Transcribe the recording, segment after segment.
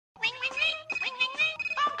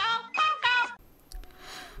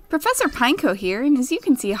ProfessorPineco here, and as you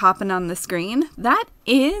can see hopping on the screen, that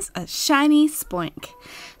is a shiny Spoink.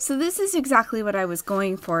 So this is exactly what I was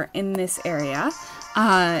going for in this area.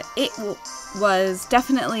 It was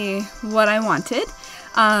definitely what I wanted.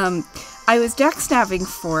 I was DexNaving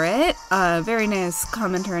for it. A very nice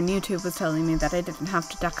commenter on YouTube was telling me that I didn't have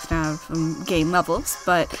to DexNav and gain levels,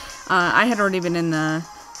 but I had already been in the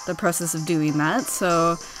process of doing that,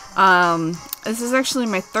 so this is actually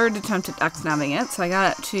my third attempt at DexNaving it. So I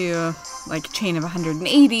got it to like a chain of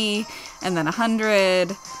 180, and then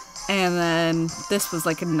 100, and then this was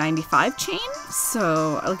like a 95 chain,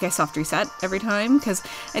 so like I soft reset every time, because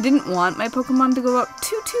I didn't want my Pokemon to go up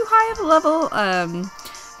too high of a level,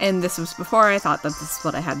 and this was before I thought that this is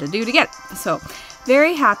what I had to do to get it. So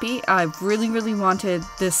very happy. I really wanted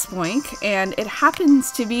this Spoink, and it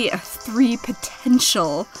happens to be a 3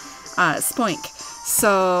 potential Spoink.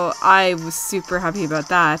 So I was super happy about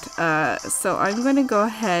that. So I'm going to go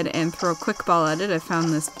ahead and throw a quick ball at it. I found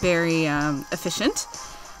this very efficient,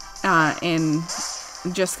 and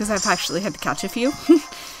just because I've actually had to catch a few.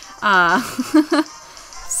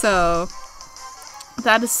 So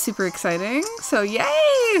that is super exciting. So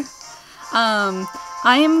yay!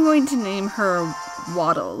 I am going to name her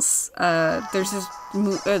Waddles. There's this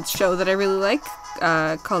show that I really like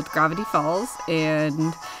called Gravity Falls,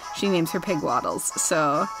 and she names her pig Waddles.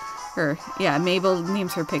 So, Mabel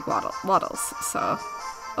names her pig Waddles. So,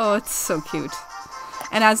 oh, it's so cute.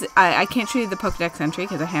 And as I can't show you the Pokedex entry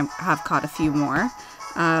because I have caught a few more.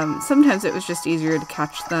 Sometimes it was just easier to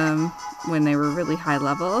catch them when they were really high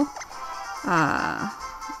level.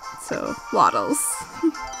 So Waddles.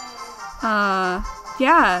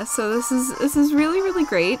 Yeah, so this is really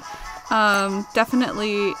great.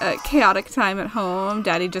 Definitely a chaotic time at home.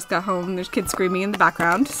 Daddy just got home. There's kids screaming in the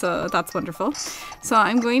background, so that's wonderful. So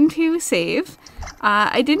I'm going to save.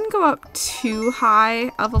 I didn't go up too high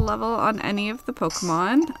of a level on any of the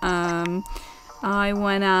Pokemon. I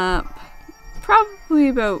went up probably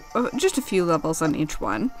about just a few levels on each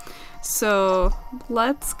one. So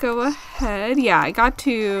let's go ahead. Yeah, I got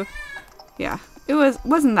to, it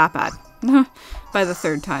wasn't that bad by the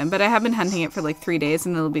third time, but I have been hunting it for like 3 days,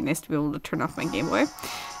 and it'll be nice to be able to turn off my Game Boy.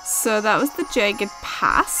 So that was the Jagged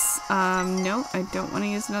Pass. No, I don't want to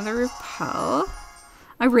use another Repel.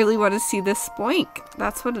 I really want to see this Spoink.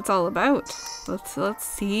 That's what it's all about. Let's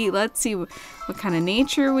see what kind of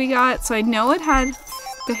nature we got. So I know it had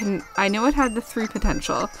the 3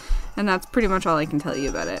 potential, and that's pretty much all I can tell you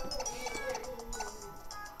about it.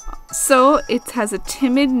 So it has a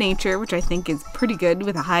timid nature, which I think is pretty good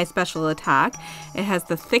with a high special attack. It has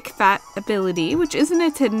the thick fat ability, which isn't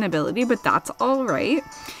its hidden ability, but that's all right.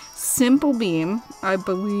 Simple Beam, I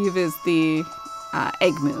believe, is the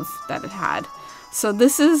egg move that it had. So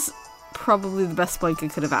this is probably the best Spoink I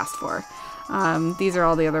could have asked for. These are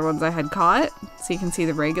all the other ones I had caught, so you can see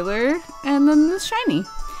the regular and then the shiny.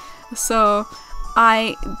 So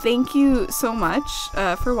I thank you so much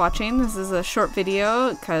for watching. This is a short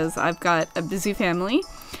video because I've got a busy family,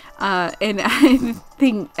 and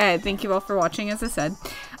I thank you all for watching. As I said,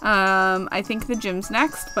 I think the gym's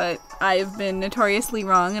next, but I've been notoriously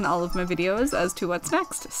wrong in all of my videos as to what's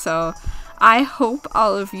next. So I hope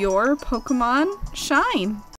all of your Pokemon shine.